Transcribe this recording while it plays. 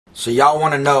So y'all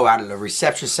want to know, out of the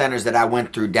reception centers that I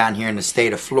went through down here in the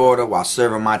state of Florida while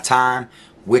serving my time,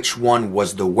 which one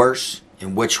was the worst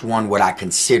and which one would I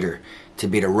consider to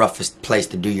be the roughest place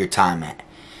to do your time at?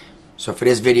 So for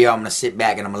this video, I'm going to sit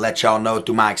back and I'm going to let y'all know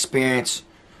through my experience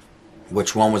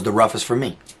which one was the roughest for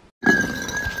me.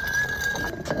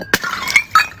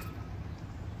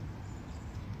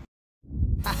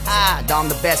 I'm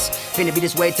the best, finna be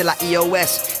this way till I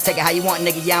EOS. Take it how you want,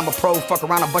 nigga, yeah, I'm a pro. Fuck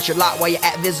around, I'll bust your lot while you're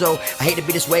at Vizzo. I hate to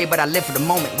be this way, but I live for the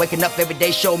moment. Waking up every day,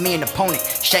 show me an opponent.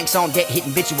 Shanks on deck,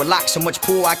 hitting bitches with locks. So much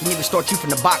pool, I can even start you from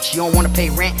the box. You don't wanna pay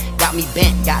rent, got me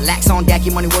bent. Got lax on deck,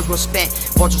 your money was well spent.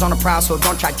 Vultures on the prowl, so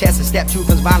don't try testing. Step 2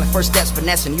 comes violent, first steps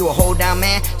finessing. You a hold down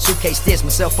man, suitcase this. My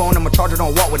cell phone and my charger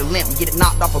don't walk with a limp. Get it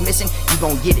knocked off or missing, you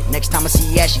gon' get it. Next time I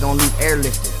see your ass, you gon' leave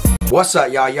airlifted. What's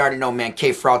up, y'all? You already know, man.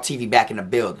 K-Fraud TV back in the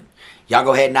building. Y'all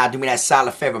go ahead and now do me that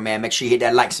solid favor, man. Make sure you hit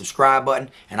that like, subscribe button,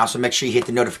 and also make sure you hit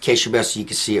the notification bell so you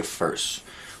can see it first.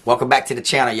 Welcome back to the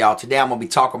channel, y'all. Today I'm going to be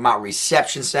talking about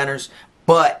reception centers,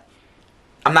 but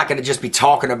I'm not going to just be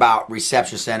talking about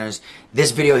reception centers.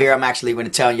 This video here, I'm actually going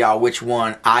to tell y'all which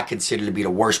one I consider to be the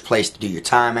worst place to do your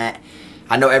time at.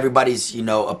 I know everybody's,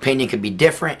 opinion could be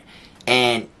different,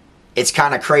 and it's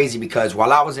kind of crazy because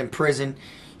while I was in prison,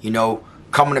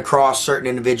 coming across certain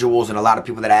individuals and a lot of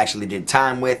people that I actually did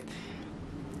time with,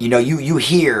 you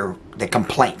hear the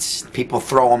complaints. People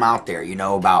throw them out there,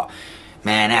 about,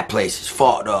 man, that place is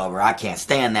fucked up, or I can't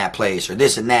stand that place, or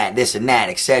this and that,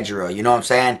 etc. You know what I'm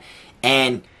saying?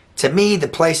 And to me, the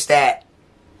place that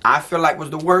I feel like was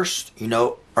the worst,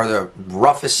 or the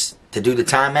roughest to do the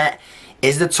time at,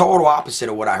 is the total opposite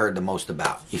of what I heard the most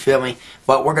about. You feel me?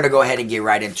 But we're going to go ahead and get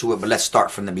right into it, but let's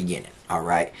start from the beginning. All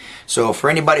right? So for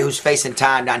anybody who's facing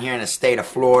time down here in the state of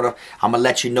Florida, I'm going to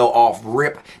let you know off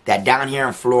rip that down here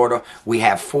in Florida, we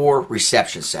have 4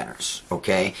 reception centers,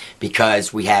 okay?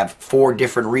 Because we have 4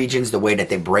 different regions, the way that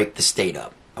they break the state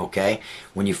up, okay?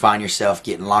 When you find yourself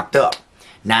getting locked up.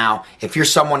 Now, if you're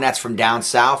someone that's from down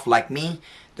south like me,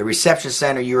 the reception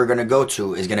center you are going to go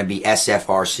to is going to be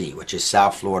SFRC, which is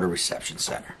South Florida Reception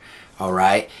Center. All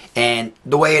right? And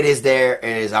the way it is there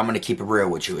is, I'm going to keep it real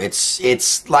with you.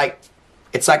 It's like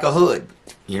a hood.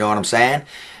 You know what I'm saying?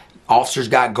 Officers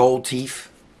got gold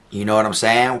teeth. You know what I'm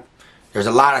saying? There's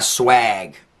a lot of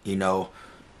swag, in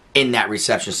that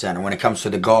reception center when it comes to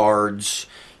the guards,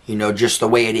 just the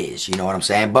way it is. You know what I'm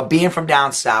saying? But being from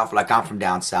down south, like I'm from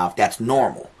down south, that's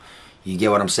normal. You get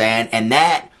what I'm saying? And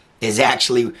that is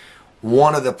actually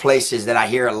one of the places that I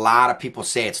hear a lot of people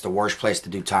say it's the worst place to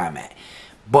do time at.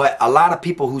 But a lot of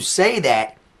people who say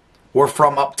that were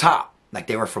from up top. Like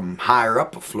they were from higher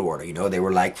up of Florida, they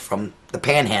were like from the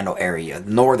Panhandle area,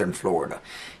 northern Florida.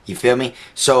 You feel me?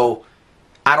 So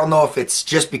I don't know if it's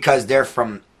just because they're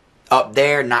from up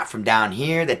there, not from down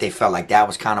here, that they felt like that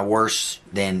was kind of worse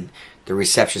than the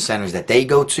reception centers that they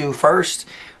go to first.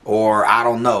 Or I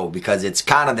don't know, because it's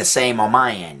kind of the same on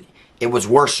my end. It was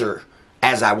worser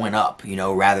as I went up,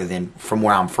 rather than from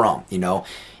where I'm from,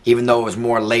 Even though it was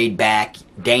more laid back,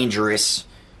 dangerous,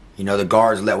 the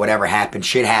guards let whatever happen,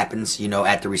 shit happens,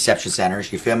 at the reception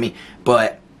centers, you feel me?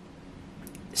 But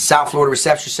South Florida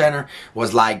Reception Center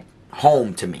was like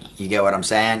home to me, you get what I'm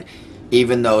saying?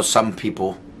 Even though some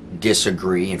people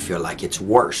disagree and feel like it's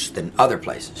worse than other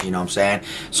places, you know what I'm saying?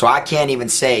 So I can't even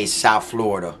say South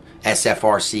Florida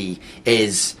SFRC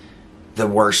is the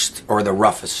worst or the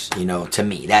roughest, to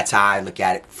me. That's how I look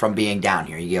at it from being down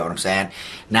here. You get what I'm saying?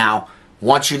 Now,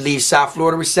 once you leave South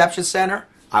Florida Reception Center,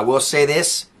 I will say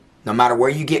this. No matter where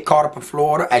you get caught up in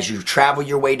Florida, as you travel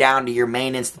your way down to your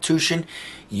main institution,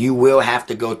 you will have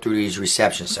to go through these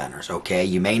reception centers, okay?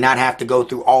 You may not have to go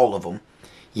through all of them.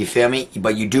 You feel me?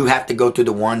 But you do have to go through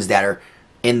the ones that are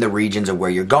in the regions of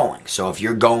where you're going. So if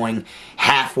you're going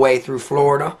halfway through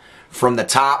Florida, from the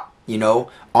top,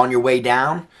 on your way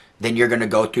down, then you're going to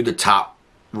go through the top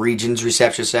regions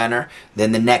reception center,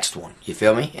 then the next one, you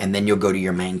feel me? And then you'll go to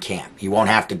your main camp. You won't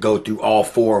have to go through all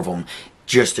 4 of them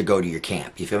just to go to your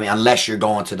camp, you feel me? Unless you're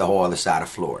going to the whole other side of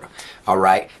Florida. All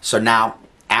right? So now,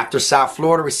 after South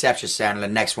Florida Reception Center, the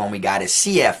next one we got is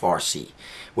CFRC,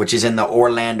 which is in the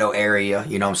Orlando area,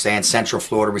 Central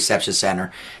Florida Reception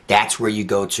Center. That's where you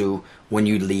go to when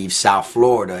you leave South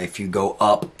Florida if you go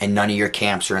up and none of your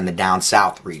camps are in the down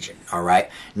south region, all right?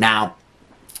 Now,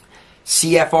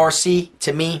 CFRC,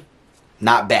 to me,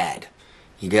 not bad.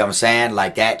 You get what I'm saying?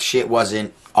 Like, that shit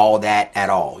wasn't all that at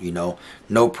all,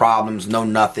 No problems, no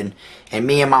nothing. And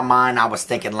me in my mind, I was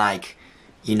thinking like,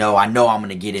 I know I'm going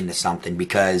to get into something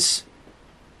because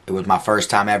it was my first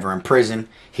time ever in prison.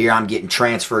 Here I'm getting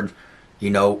transferred,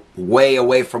 way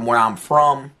away from where I'm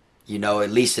from,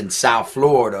 at least in South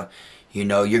Florida. You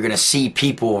know, you're going to see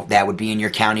people that would be in your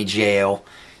county jail,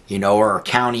 you know, or a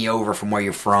county over from where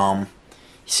you're from. You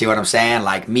see what I'm saying?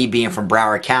 Like me being from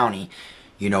Broward County,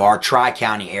 you know, our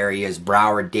tri-county area is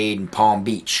Broward, Dade, and Palm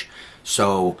Beach.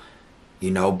 So,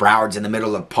 you know, Broward's in the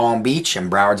middle of Palm Beach and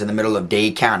Broward's in the middle of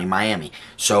Dade County, Miami.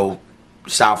 So,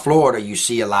 South Florida, you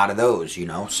see a lot of those, you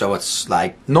know. So it's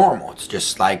like normal. It's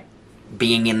just like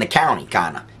being in the county,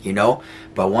 kind of, you know.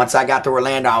 But once I got to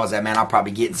Orlando, I was like, man, I'll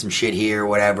probably get some shit here or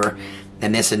whatever,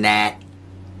 and this and that.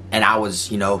 And I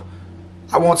was, you know,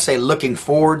 I won't say looking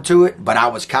forward to it, but I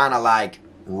was kind of like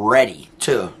ready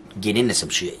to get into some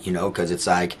shit, you know, because it's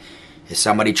like, if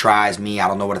somebody tries me, I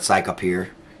don't know what it's like up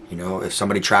here, you know, if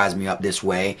somebody tries me up this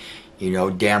way, you know,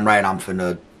 damn right I'm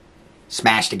finna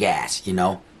smash the gas, you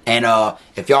know. And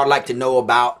if y'all like to know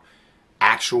about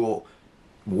actual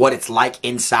what it's like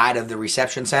inside of the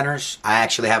reception centers, I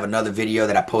actually have another video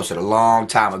that I posted a long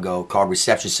time ago called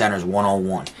Reception Centers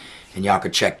 101, and y'all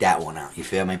could check that one out, you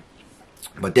feel me?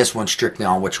 But this one's strictly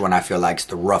on which one I feel like is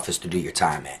the roughest to do your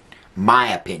time at,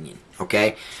 my opinion,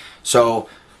 okay? So,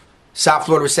 South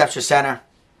Florida Reception Center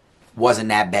wasn't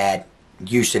that bad.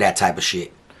 Used to that type of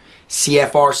shit.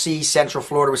 CFRC, Central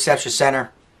Florida Reception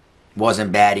Center,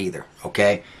 wasn't bad either,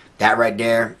 okay? That right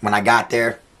there, when I got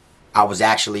there, I was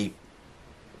actually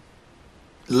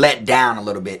let down a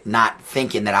little bit, not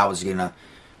thinking that I was gonna,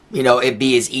 you know, it'd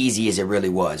be as easy as it really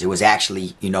was. It was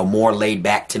actually, you know, more laid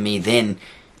back to me than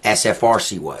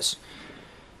SFRC was.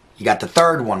 You got the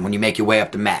third one when you make your way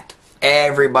up the map.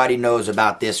 Everybody knows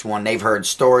about this one. They've heard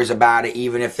stories about it,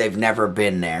 even if they've never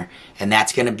been there. And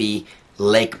that's going to be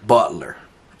Lake Butler,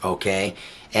 okay?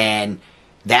 And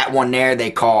that one there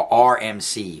they call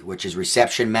RMC, which is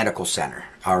Reception Medical Center,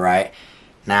 all right?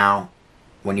 Now,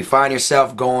 when you find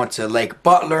yourself going to Lake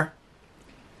Butler,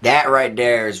 that right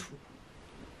there is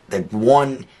the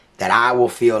one that I will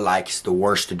feel like is the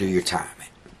worst to do your time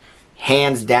in.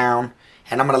 Hands down,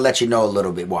 and I'm going to let you know a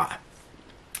little bit why.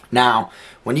 Now,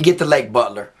 when you get to Lake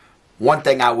Butler, one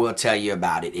thing I will tell you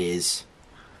about it is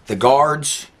the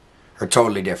guards are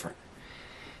totally different.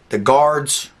 The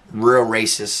guards, real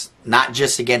racist, not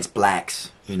just against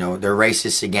blacks, you know, they're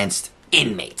racist against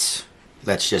inmates,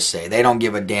 let's just say. They don't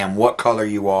give a damn what color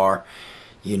you are.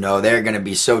 You know, they're going to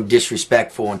be so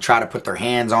disrespectful and try to put their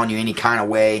hands on you any kind of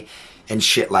way and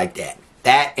shit like that.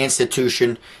 That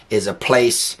institution is a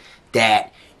place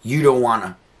that you don't want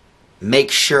to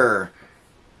make sure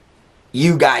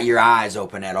you got your eyes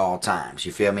open at all times.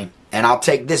 You feel me? And I'll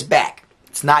take this back.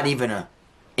 It's not even a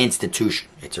institution.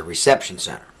 It's a reception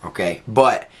center, okay?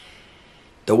 But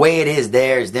the way it is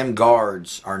there is them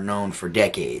guards are known for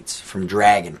decades from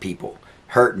dragging people,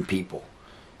 hurting people.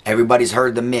 Everybody's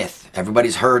heard the myth.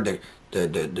 Everybody's heard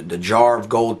the jar of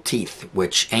gold teeth,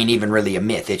 which ain't even really a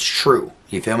myth. It's true.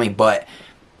 You feel me? But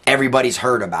everybody's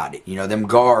heard about it. You know, them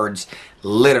guards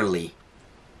literally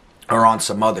are on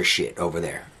some other shit over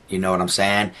there. You know what I'm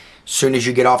saying? As soon as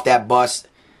you get off that bus,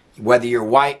 whether you're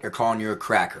white, they're calling you a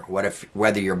cracker.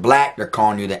 Whether you're black, they're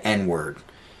calling you the N-word.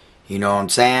 You know what I'm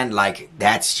saying? Like,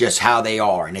 that's just how they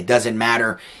are. And it doesn't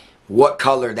matter what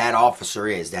color that officer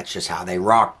is. That's just how they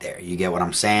rock there. You get what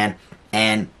I'm saying?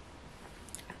 And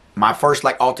my first,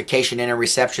 like, altercation in a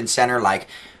reception center, like,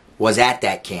 was at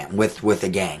that camp with a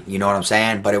gang. You know what I'm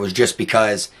saying? But it was just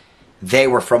because they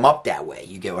were from up that way.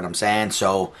 You get what I'm saying?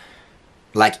 So,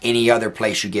 like any other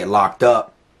place you get locked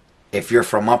up, if you're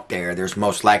from up there, there's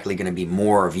most likely going to be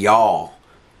more of y'all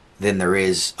than there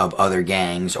is of other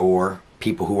gangs or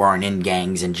people who aren't in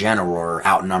gangs in general or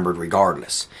outnumbered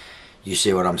regardless. You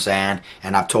see what I'm saying?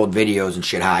 And I've told videos and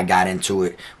shit how I got into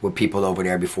it with people over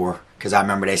there before. Because I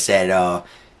remember they said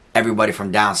everybody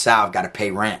from down south got to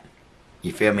pay rent.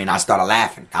 You feel me? And I started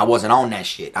laughing. I wasn't on that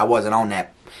shit. I wasn't on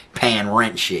that paying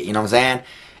rent shit. You know what I'm saying?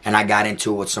 And I got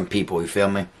into it with some people. You feel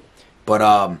me? But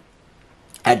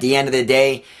at the end of the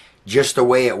day, just the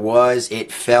way it was,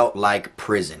 it felt like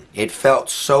prison. It felt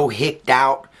so hicked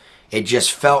out. It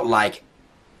just felt like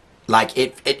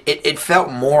it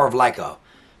felt more of like a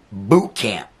boot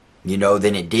camp, you know,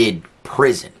 than it did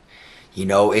prison. You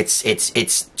know,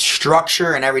 its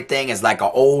structure and everything is like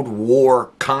an old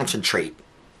war concentrate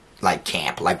like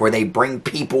camp, like where they bring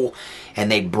people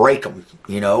and they break them,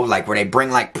 you know, like where they bring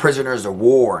like prisoners of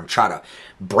war and try to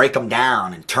break them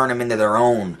down and turn them into their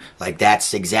own. Like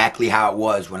that's exactly how it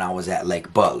was when I was at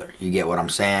Lake Butler. You get what I'm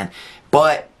saying?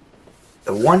 But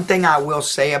the one thing I will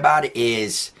say about it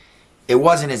is it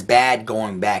wasn't as bad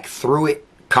going back through it,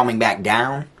 coming back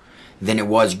down, than it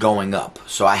was going up.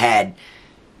 So I had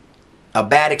a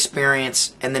bad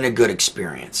experience and then a good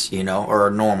experience, you know, or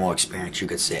a normal experience, you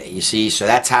could say. You see, so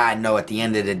that's how I know at the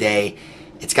end of the day,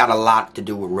 it's got a lot to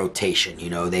do with rotation. You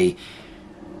know,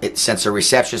 since the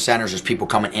reception centers, there's people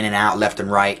coming in and out left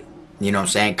and right. You know what I'm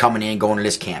saying? Coming in, going to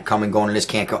this camp, going to this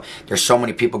camp. There's so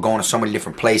many people going to so many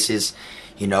different places,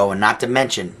 you know, and not to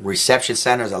mention reception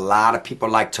centers, a lot of people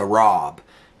like to rob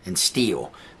and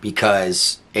steal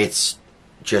because it's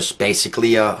just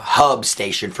basically a hub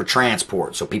station for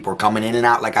transport. So people are coming in and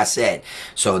out, like I said.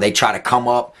 So they try to come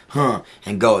up,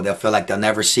 and go. They'll feel like they'll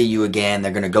never see you again.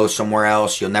 They're going to go somewhere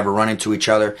else. You'll never run into each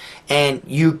other. And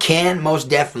you can most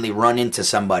definitely run into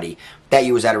somebody that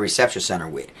you was at a reception center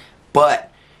with. But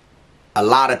a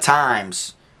lot of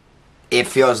times, it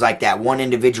feels like that one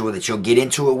individual that you'll get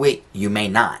into it with, you may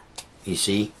not. You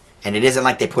see? And it isn't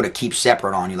like they put a keep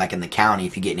separate on you, like in the county.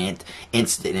 If you get in an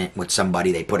incident with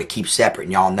somebody, they put a keep separate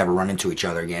and y'all never run into each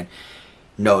other again.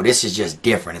 No, this is just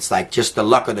different. It's like just the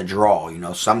luck of the draw, you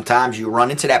know. Sometimes you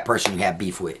run into that person you have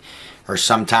beef with, or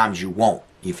sometimes you won't.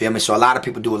 You feel me? So a lot of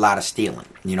people do a lot of stealing.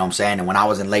 You know what I'm saying? And when I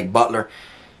was in Lake Butler,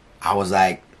 I was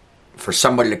like, for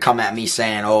somebody to come at me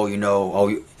saying, oh, you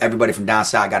know, everybody from down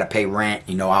south got to pay rent.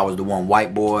 You know, I was the one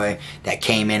white boy that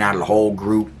came in out of the whole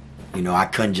group. You know, I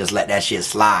couldn't just let that shit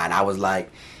slide. I was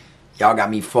like, y'all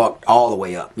got me fucked all the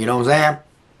way up. You know what I'm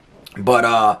saying?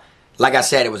 But, like I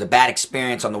said, it was a bad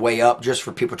experience on the way up just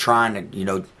for people trying to, you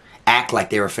know, act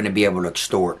like they were finna be able to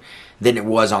extort than it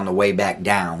was on the way back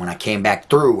down. When I came back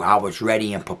through, I was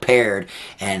ready and prepared.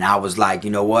 And I was like, you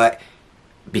know what?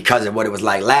 Because of what it was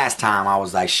like last time, I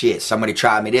was like, shit, somebody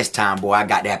tried me this time, boy. I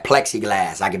got that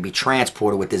plexiglass. I can be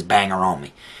transported with this banger on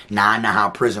me. Now I know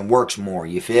how prison works more,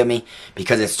 you feel me?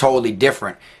 Because it's totally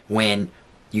different when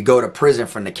you go to prison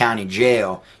from the county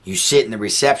jail, you sit in the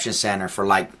reception center for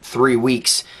like 3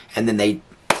 weeks, and then they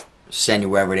send you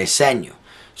wherever they send you.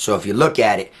 So if you look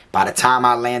at it, by the time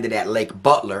I landed at Lake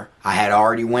Butler, I had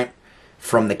already went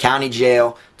from the county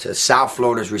jail to South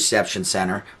Florida's reception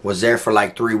center, was there for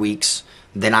like 3 weeks.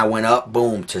 Then I went up,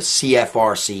 boom, to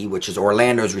CFRC, which is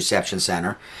Orlando's reception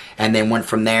center, and then went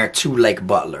from there to Lake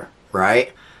Butler,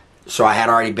 right? So I had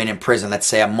already been in prison, let's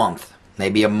say a month,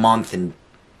 maybe a month and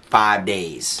 5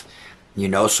 days, you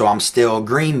know, so I'm still a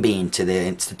green bean to the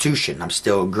institution. I'm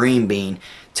still a green bean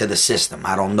to the system.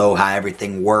 I don't know how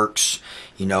everything works,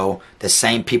 you know, the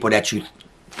same people that you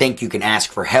think you can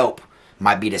ask for help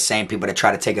might be the same people that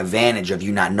try to take advantage of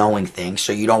you not knowing things.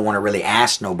 So you don't want to really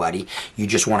ask nobody. You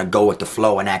just want to go with the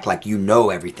flow and act like you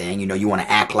know everything. You know, you want to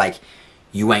act like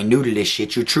you ain't new to this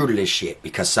shit. You're true to this shit.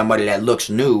 Because somebody that looks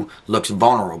new looks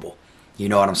vulnerable. You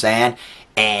know what I'm saying?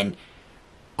 And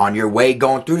on your way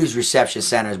going through these reception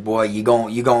centers, boy, you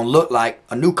gonna look like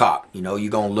a new cop. You know,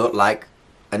 you gonna look like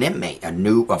an inmate,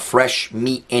 a fresh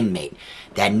meat inmate.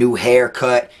 That new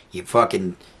haircut,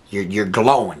 you're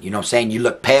glowing, you know what I'm saying? You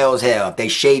look pale as hell. If they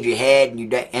shave your head and you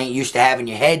ain't used to having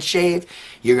your head shaved,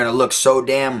 you're going to look so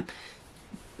damn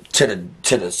to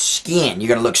the skin. You're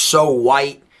going to look so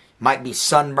white. Might be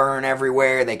sunburn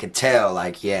everywhere. They could tell,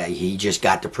 like, yeah, he just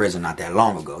got to prison not that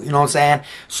long ago. You know what I'm saying?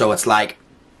 So it's like,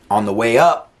 on the way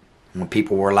up, when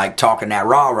people were like talking that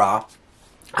rah-rah,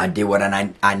 I did what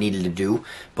I needed to do,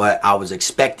 but I was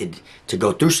expected to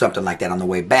go through something like that on the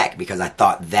way back because I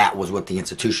thought that was what the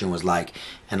institution was like.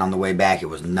 And on the way back, it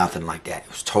was nothing like that. It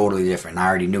was totally different. I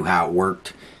already knew how it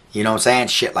worked. You know what I'm saying?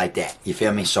 Shit like that. You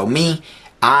feel me? So me,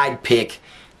 I'd pick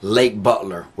Lake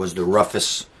Butler was the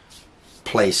roughest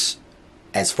place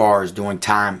as far as doing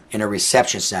time in a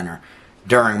reception center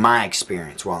during my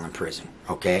experience while in prison.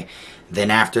 Okay? Then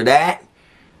after that,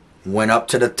 went up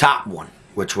to the top one,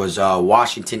 which was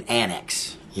Washington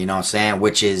Annex, you know what I'm saying,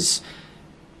 which is,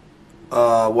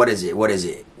 what is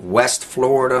it, West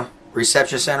Florida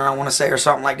Reception Center, I want to say, or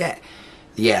something like that.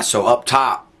 Yeah, so up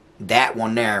top, that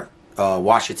one there,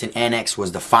 Washington Annex,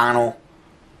 was the final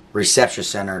reception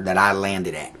center that I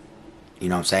landed at, you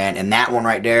know what I'm saying, and that one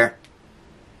right there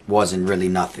wasn't really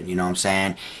nothing, you know what I'm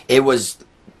saying. It was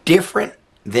different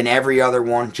than every other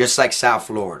one, just like South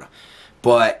Florida,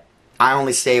 but I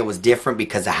only say it was different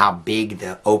because of how big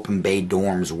the open bay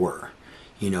dorms were.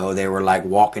 You know, they were like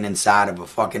walking inside of a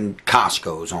fucking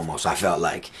Costco's almost, I felt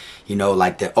like. You know,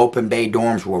 like the open bay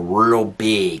dorms were real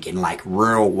big and like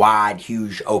real wide,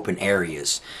 huge open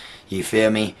areas. You feel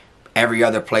me? Every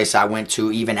other place I went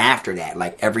to, even after that,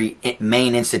 like every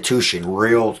main institution,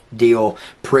 real deal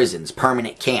prisons,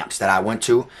 permanent camps that I went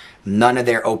to, none of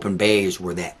their open bays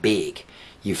were that big.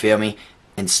 You feel me?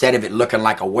 Instead of it looking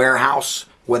like a warehouse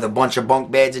with a bunch of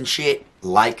bunk beds and shit,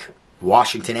 like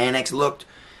Washington Annex looked,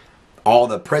 all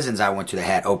the prisons I went to that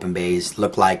had open bays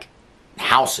looked like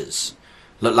houses.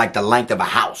 Looked like the length of a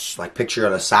house. Like picture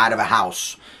the side of a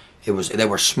house. They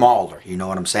were smaller, you know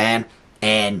what I'm saying?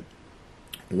 And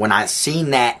when I seen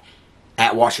that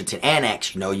at Washington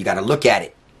Annex, you know, you got to look at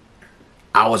it.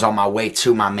 I was on my way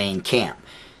to my main camp.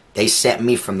 They sent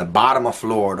me from the bottom of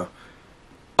Florida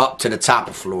up to the top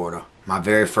of Florida, my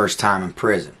very first time in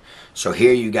prison. So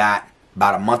here you got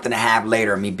about a month and a half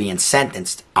later of me being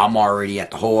sentenced, I'm already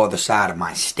at the whole other side of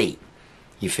my state.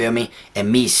 You feel me?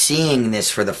 And me seeing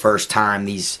this for the first time,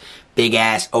 these big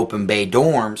ass open bay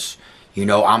dorms, you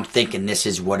know, I'm thinking this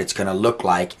is what it's going to look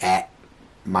like at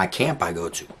my camp I go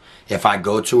to. If I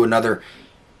go to another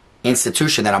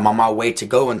institution that I'm on my way to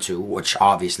go into, which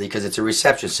obviously, because it's a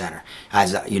reception center,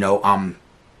 as you know,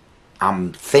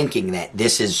 I'm thinking that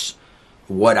this is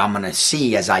what I'm going to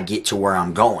see as I get to where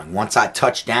I'm going. Once I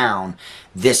touch down,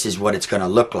 this is what it's going to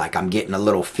look like. I'm getting a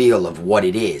little feel of what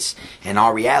it is. In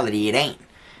all reality, it ain't.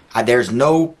 There's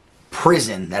no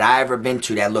prison that I've ever been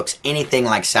to that looks anything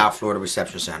like South Florida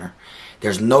Reception Center.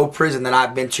 There's no prison that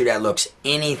I've been to that looks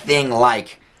anything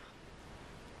like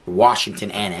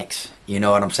Washington Annex. You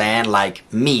know what I'm saying? Like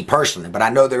me personally. But I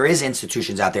know there is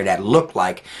institutions out there that look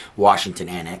like Washington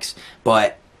Annex.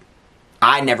 But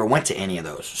I never went to any of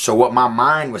those. So what my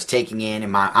mind was taking in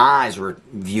and my eyes were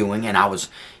viewing, and I was,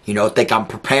 you know, think I'm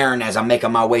preparing as I'm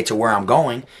making my way to where I'm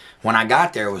going. When I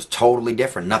got there, it was totally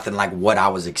different. Nothing like what I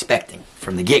was expecting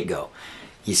from the get-go.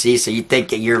 You see, so you think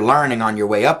that you're learning on your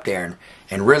way up there,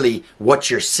 and really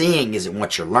what you're seeing isn't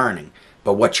what you're learning,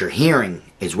 but what you're hearing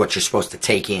is what you're supposed to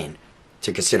take in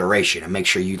to consideration and make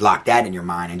sure you lock that in your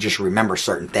mind and just remember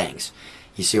certain things.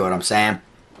 You see what I'm saying?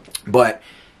 But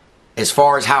as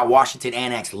far as how Washington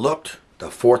Annex looked, the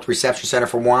 4th reception center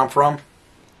from where I'm from,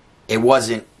 it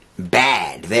wasn't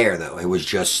bad there though. It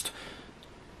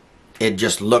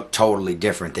just looked totally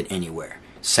different than anywhere.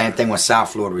 Same thing with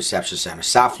South Florida Reception Center.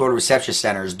 South Florida Reception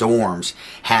Center's dorms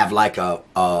have like a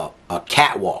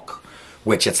catwalk,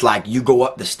 which it's like you go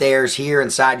up the stairs here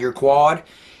inside your quad,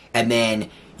 and then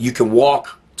you can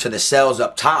walk to the cells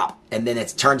up top, and then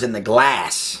it turns into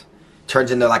glass.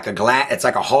 Turns into like a glass, it's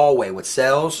like a hallway with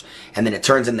cells, and then it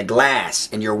turns into glass,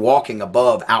 and you're walking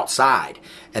above outside,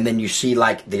 and then you see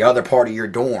like the other part of your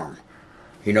dorm,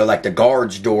 you know, like the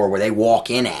guard's door where they walk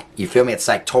in at. You feel me? It's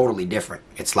like totally different.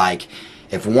 It's like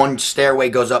if one stairway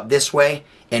goes up this way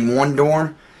in one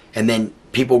dorm, and then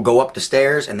people go up the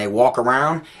stairs and they walk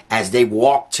around, as they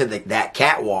walk to that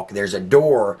catwalk, there's a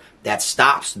door that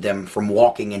stops them from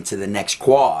walking into the next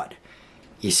quad.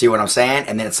 You see what I'm saying?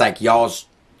 And then it's like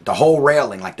the whole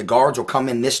railing, like the guards will come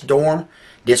in this dorm,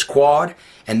 this quad,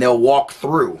 and they'll walk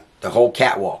through the whole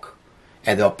catwalk.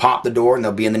 And they'll pop the door and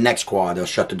they'll be in the next quad, they'll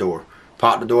shut the door.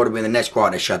 Pop the door, to be in the next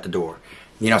quad, they shut the door.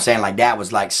 You know what I'm saying? Like that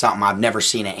was like something I've never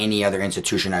seen at any other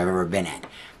institution I've ever been at.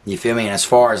 You feel me? And as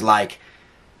far as like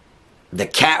the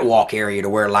catwalk area to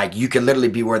where like you can literally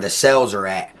be where the cells are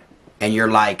at, and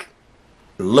you're like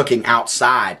looking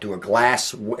outside through a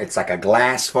glass, it's like a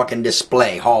glass fucking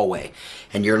display hallway,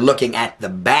 and you're looking at the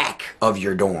back of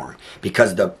your dorm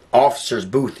because the officer's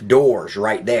booth door's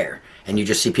right there, and you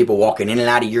just see people walking in and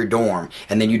out of your dorm,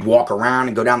 and then you'd walk around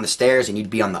and go down the stairs and you'd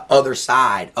be on the other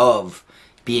side of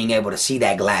being able to see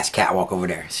that glass catwalk over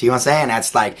there. See what I'm saying?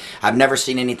 That's like, I've never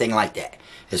seen anything like that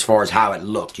as far as how it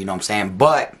looked, you know what I'm saying?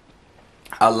 But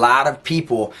a lot of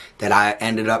people that I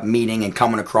ended up meeting and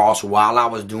coming across while I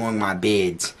was doing my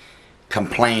bids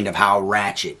complained of how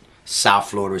ratchet South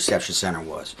Florida Reception Center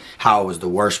was. How it was the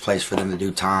worst place for them to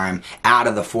do time out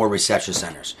of the 4 reception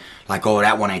centers. Like, oh,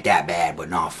 that one ain't that bad, but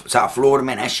no, South Florida,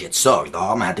 man, that shit sucks, dog.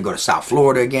 I'm gonna have to go to South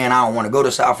Florida again. I don't want to go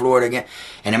to South Florida again.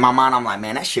 And in my mind, I'm like,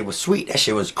 man, that shit was sweet. That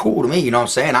shit was cool to me, you know what I'm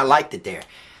saying? I liked it there.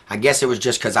 I guess it was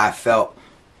just because I felt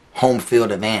home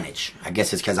field advantage. I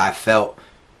guess it's because I felt,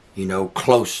 you know,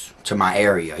 close to my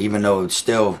area, even though it's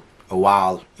still a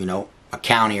while, you know, a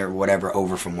county or whatever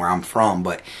over from where I'm from,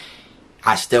 but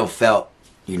I still felt,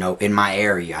 you know, in my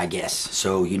area, I guess.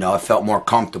 So, you know, I felt more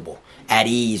comfortable, at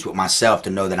ease with myself to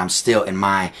know that I'm still in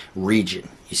my region.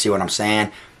 You see what I'm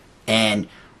saying? And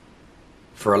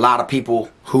for a lot of people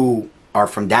who are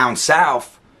from down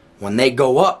south, when they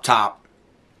go up top,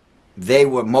 they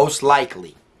would most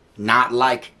likely not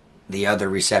like the other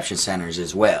reception centers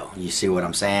as well. You see what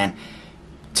I'm saying?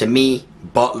 To me,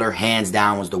 Butler, hands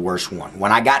down, was the worst one.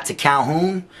 When I got to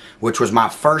Calhoun, which was my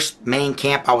first main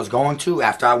camp I was going to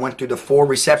after I went through the 4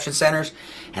 reception centers,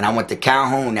 and I went to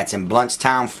Calhoun, that's in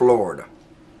Blountstown, Florida.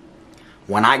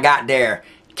 When I got there,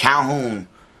 Calhoun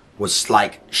was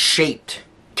like shaped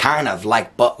kind of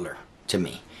like Butler to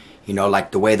me. You know,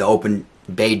 like the way the open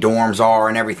bay dorms are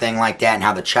and everything like that, and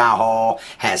how the chow hall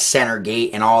has center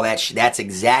gate and all that shit. That's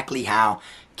exactly how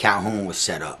Calhoun was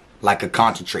set up, like a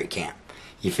concentrate camp.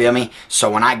 You feel me? So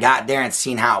when I got there and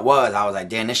seen how it was, I was like,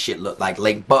 damn, this shit looked like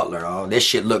Lake Butler. Oh, this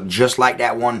shit looked just like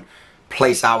that one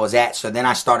place I was at. So then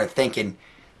I started thinking,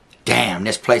 damn,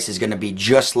 this place is going to be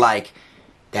just like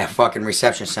that fucking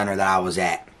reception center that I was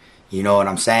at. You know what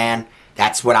I'm saying?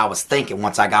 That's what I was thinking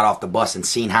once I got off the bus and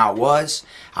seen how it was.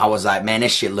 I was like, man,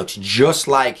 this shit looks just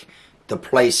like the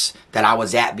place that I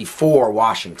was at before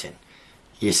Washington.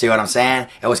 You see what I'm saying?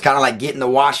 It was kind of like getting the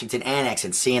Washington Annex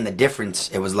and seeing the difference.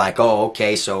 It was like, oh,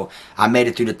 okay, so I made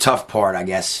it through the tough part, I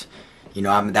guess. You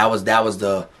know, I mean, that was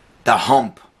the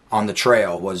hump on the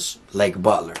trail was Lake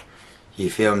Butler. You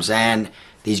feel what I'm saying?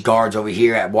 These guards over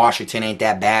here at Washington ain't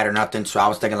that bad or nothing. So I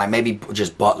was thinking like maybe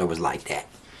just Butler was like that.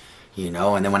 You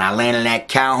know, and then when I landed at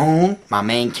Calhoun, my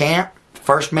main camp,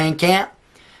 first main camp,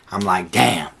 I'm like,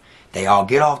 damn, they all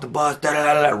get off the bus,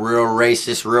 real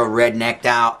racist, real rednecked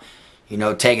out. You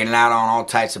know, taking it out on all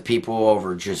types of people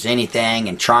over just anything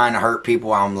and trying to hurt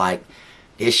people. I'm like,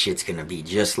 this shit's going to be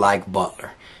just like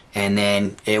Butler. And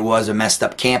then it was a messed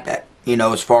up camp, at, you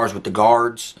know, as far as with the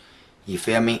guards. You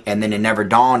feel me? And then it never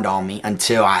dawned on me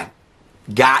until I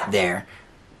got there.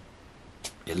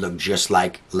 It looked just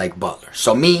like Lake Butler.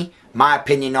 So me, my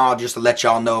opinion, all just to let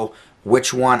y'all know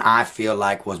which one I feel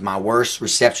like was my worst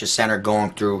reception center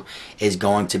going through is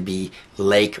going to be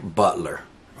Lake Butler.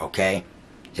 Okay?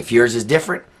 If yours is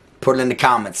different, put it in the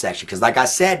comment section. Because like I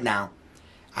said now,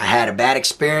 I had a bad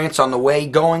experience on the way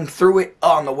going through it,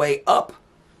 on the way up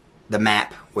the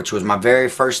map, which was my very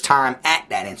first time at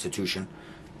that institution.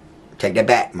 Take that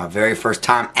back. My very first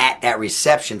time at that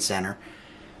reception center.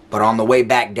 But on the way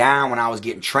back down, when I was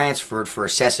getting transferred for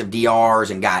excessive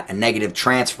DRs and got a negative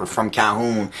transfer from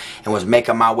Calhoun and was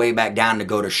making my way back down to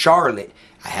go to Charlotte,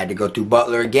 I had to go through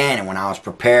Butler again. And when I was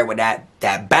prepared with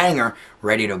that banger,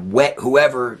 ready to wet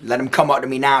whoever, let them come up to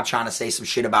me now trying to say some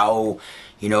shit about, oh,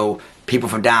 you know, people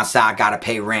from down south got to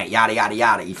pay rent, yada, yada,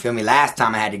 yada. You feel me? Last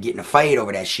time I had to get in a fight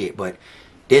over that shit. But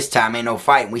this time ain't no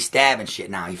fighting. We stabbing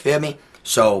shit now. You feel me?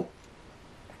 So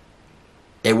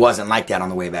it wasn't like that on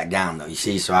the way back down, though. You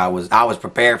see? So I was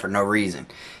prepared for no reason.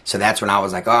 So that's when I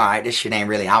was like, all right, this shit ain't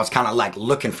really. I was kind of like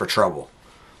looking for trouble.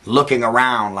 Looking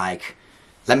around like,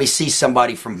 let me see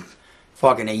somebody from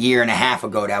fucking a year and a half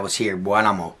ago that was here, boy, and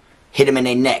I'm going to hit him in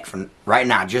their neck from right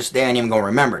now. Just they ain't even going to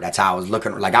remember. That's how I was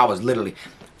looking. Like, I was literally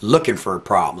looking for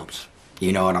problems.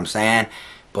 You know what I'm saying?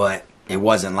 But it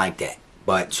wasn't like that.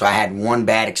 But, so I had one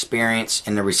bad experience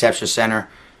in the reception center,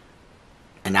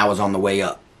 and that was on the way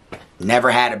up.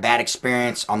 Never had a bad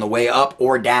experience on the way up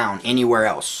or down anywhere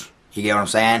else. You get what I'm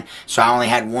saying? So I only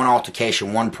had one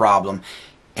altercation, one problem,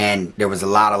 and there was a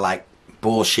lot of, like,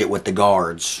 bullshit with the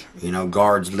guards. You know,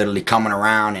 guards literally coming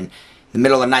around, and in the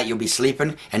middle of the night you'll be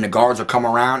sleeping and the guards will come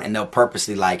around and they'll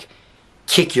purposely like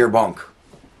kick your bunk,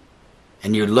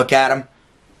 and you look at them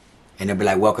and they'll be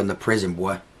like, welcome to prison,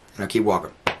 boy, and they'll keep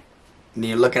walking, and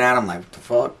you're looking at them like, what the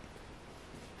fuck?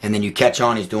 And then you catch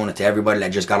on, he's doing it to everybody that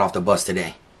just got off the bus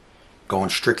today, going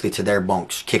strictly to their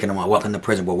bunks, kicking them out, welcome to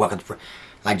prison, boy, welcome to prison.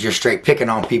 Like, just straight picking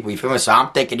on people, you feel me? So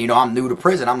I'm thinking, you know, I'm new to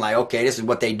prison. I'm like, okay, this is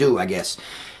what they do, I guess.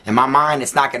 In my mind,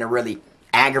 it's not going to really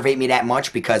aggravate me that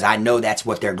much because I know that's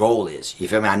what their goal is. You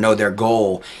feel me? I know their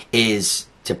goal is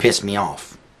to piss me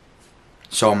off.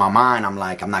 So in my mind, I'm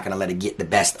like, I'm not going to let it get the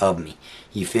best of me.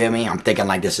 You feel me? I'm thinking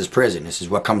like, this is prison. This is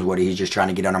what comes with it. He's just trying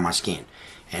to get under my skin.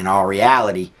 And in all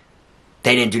reality,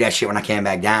 they didn't do that shit when I came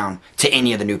back down to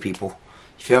any of the new people.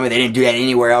 You feel me? They didn't do that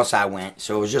anywhere else I went.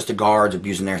 So it was just the guards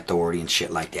abusing their authority and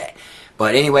shit like that.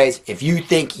 But anyways, if you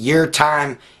think your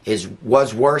time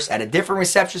was worse at a different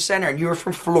reception center and you were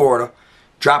from Florida,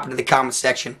 drop it in the comment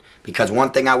section. Because one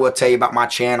thing I will tell you about my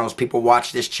channel is people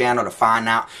watch this channel to find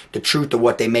out the truth of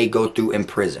what they may go through in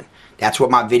prison. That's what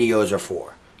my videos are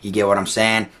for. You get what I'm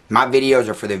saying? My videos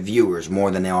are for the viewers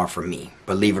more than they are for me.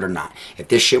 Believe it or not. If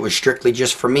this shit was strictly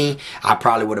just for me, I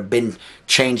probably would have been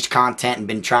changed content and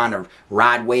been trying to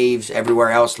ride waves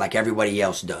everywhere else like everybody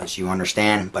else does. You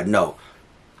understand? But no.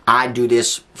 I do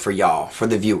this for y'all, for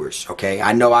the viewers, okay?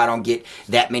 I know I don't get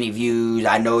that many views.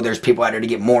 I know there's people out there to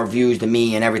get more views than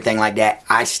me and everything like that.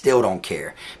 I still don't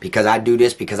care because I do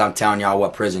this because I'm telling y'all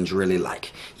what prison's really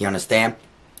like. You understand?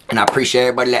 And I appreciate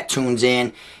everybody that tunes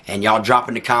in. And y'all drop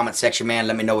in the comment section, man.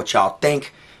 Let me know what y'all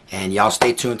think. And y'all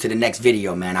stay tuned to the next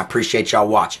video, man. I appreciate y'all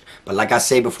watching. But like I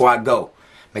say before I go,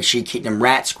 make sure you keep them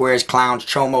rats, squares, clowns,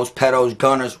 chomos, pedos,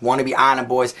 gunners, wannabe island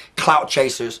boys, clout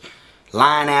chasers,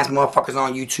 lying ass motherfuckers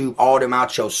on YouTube, all them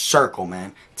out your circle,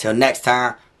 man. Till next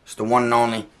time, it's the one and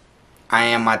only. I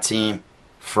am my team,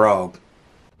 Frog.